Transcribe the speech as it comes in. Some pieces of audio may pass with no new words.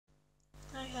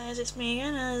guys, it's me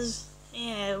again,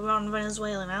 we're on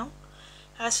Venezuela now.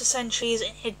 As for centuries,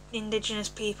 indigenous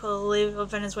people of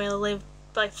Venezuela lived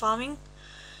by farming,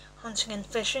 hunting and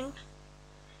fishing.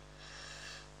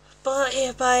 But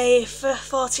by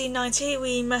 1490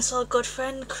 we met our good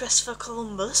friend Christopher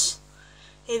Columbus.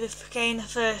 He became the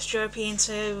first European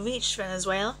to reach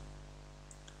Venezuela.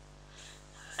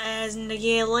 And a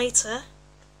year later,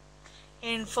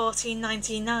 in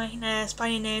 1499, a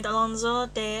Spaniard named Alonso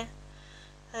de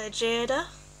Ojeda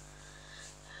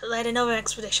led another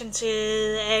expedition to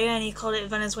the area, and he called it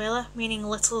Venezuela, meaning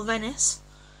Little Venice,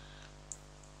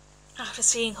 after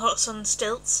seeing huts on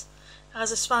stilts, as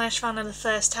the Spanish founded the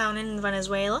first town in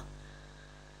Venezuela.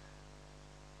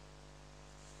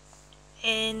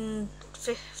 In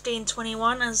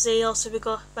 1521, as they also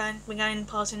began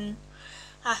importing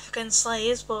African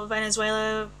slaves, but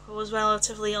Venezuela was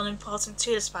relatively unimportant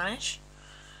to the Spanish.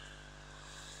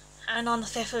 And on the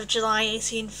 5th of July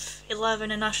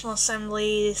 1811, a National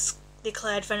Assembly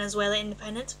declared Venezuela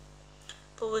independent,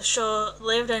 but was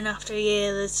short-lived, and after a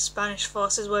year the Spanish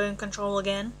forces were in control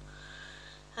again,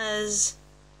 as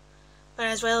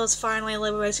Venezuela was finally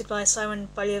liberated by Simon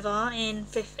Bolivar in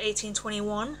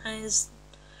 1821, and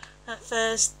at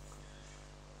first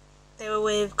they were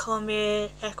with Colombia,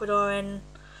 Ecuador and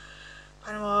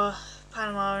Panama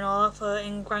and all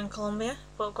in Gran Colombia,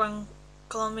 but Gran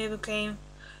Colombia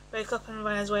broke up and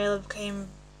Venezuela became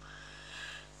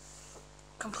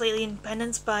completely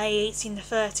independent by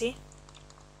 1830.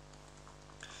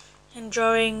 And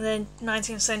during the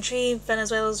 19th century,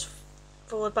 Venezuela was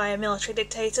ruled by military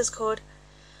dictators called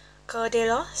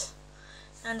caudillos,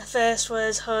 and the first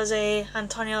was Jose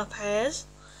Antonio Perez,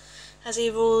 as he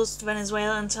ruled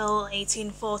Venezuela until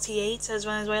 1848, as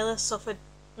Venezuela suffered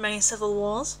many civil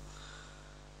wars.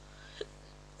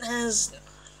 As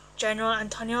General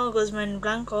Antonio Guzman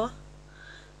Blanco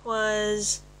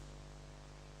was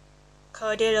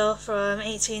caudillo from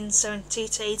 1870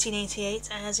 to 1888,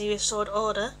 as he restored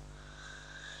order.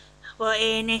 But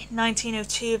in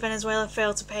 1902, Venezuela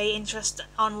failed to pay interest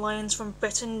on loans from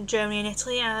Britain, Germany and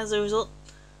Italy, and as a result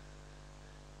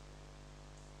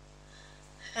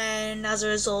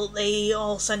they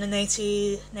all sent the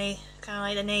navies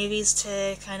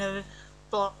to kind of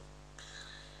block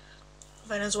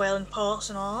Venezuelan ports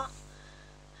and all that.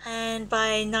 And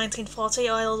by 1940,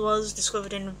 oil was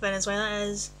discovered in Venezuela,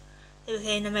 as it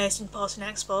became the most important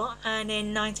export, and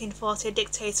in 1940 a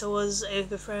dictator was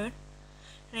overthrown.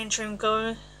 An interim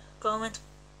government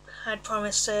had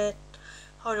promised to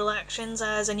hold elections,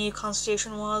 as a new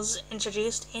constitution was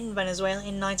introduced in Venezuela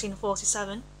in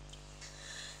 1947.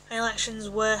 And elections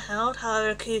were held, however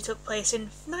a coup took place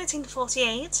in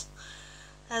 1948,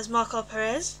 as Marcos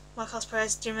Perez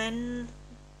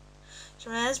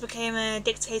Jimenez became a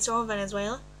dictator of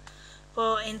Venezuela,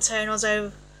 but in turn was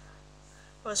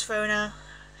overthrown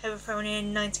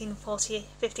in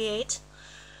 1958.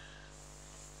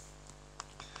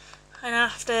 And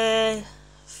after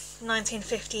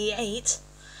 1958,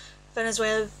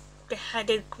 Venezuela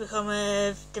did become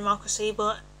a democracy,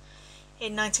 but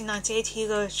in 1998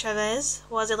 Hugo Chavez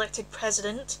was elected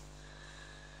president,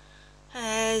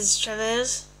 as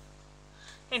Chavez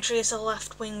introduced a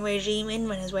left-wing regime in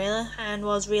Venezuela and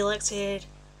was re-elected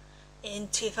in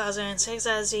 2006,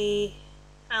 as he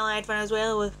allied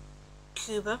Venezuela with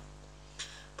Cuba,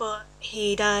 but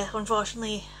he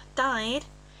unfortunately died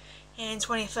in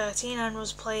 2013 and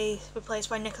was replaced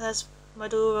by Nicolas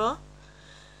Maduro,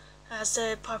 as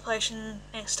the population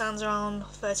stands around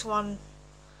 31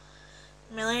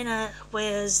 million,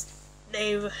 whereas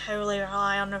they heavily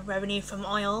rely on the revenue from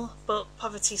oil, but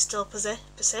poverty still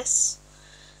persists,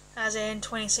 as in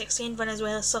 2016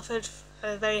 Venezuela suffered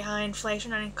a very high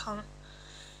inflation and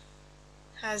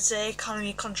as the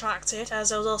economy contracted, as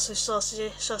there was also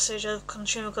shortage of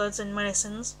consumer goods and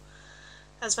medicines,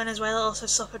 as Venezuela also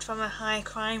suffered from a high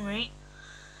crime rate,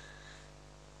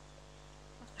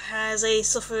 as they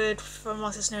suffered from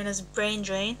what is known as brain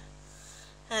drain,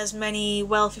 as many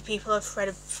wealthy people have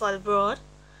fled abroad.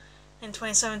 In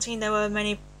 2017 there were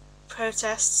many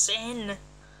protests in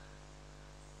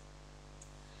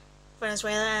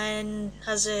Venezuela, and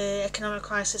as the economic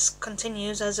crisis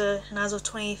continues, and as of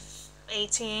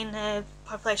 2018 the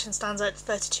population stands at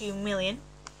 32 million.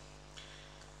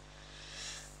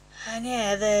 And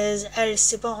there's El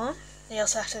Cibon, they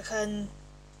also have to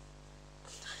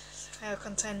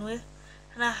contend with.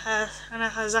 And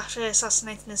as after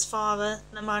assassinating his father,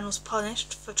 the man was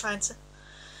punished for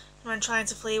when trying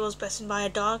to flee, was bitten by a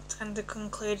dog, and to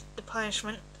conclude the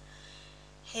punishment,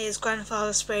 his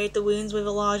grandfather sprayed the wounds with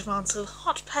a large amount of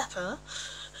hot pepper,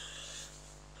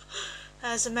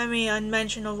 as a memory and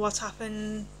mention of what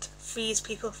happened frees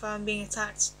people from being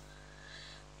attacked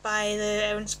by the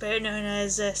errant spirit known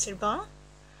as Sirbon.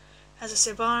 As a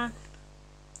Sirbon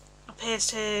appears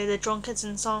to the drunkards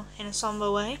in a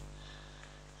somber way,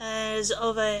 as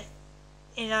other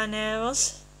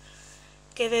Ilaneros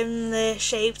give him the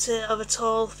shape of a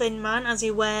tall, thin man as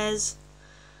he wears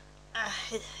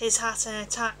his hat and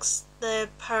attacks the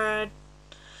Paraderos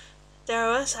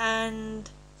and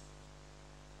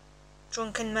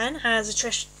drunken men, as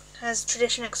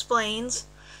tradition explains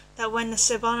that when the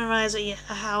Sirbon arrives at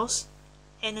a house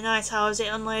in the night hours, it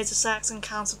unloads the sacks and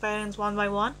counts the bones one by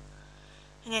one,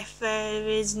 and if there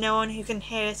is no one who can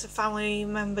hear it, a family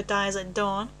member dies at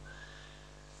dawn.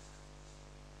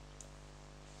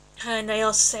 And they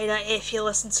also say that if you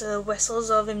listen to the whistles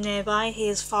of him nearby, he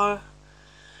is far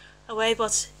away,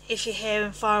 but if you hear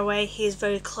him far away, he is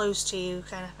very close to you,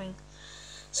 kind of thing.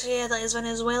 So yeah, that is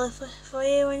Venezuela for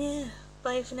you, and yeah,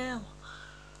 bye for now.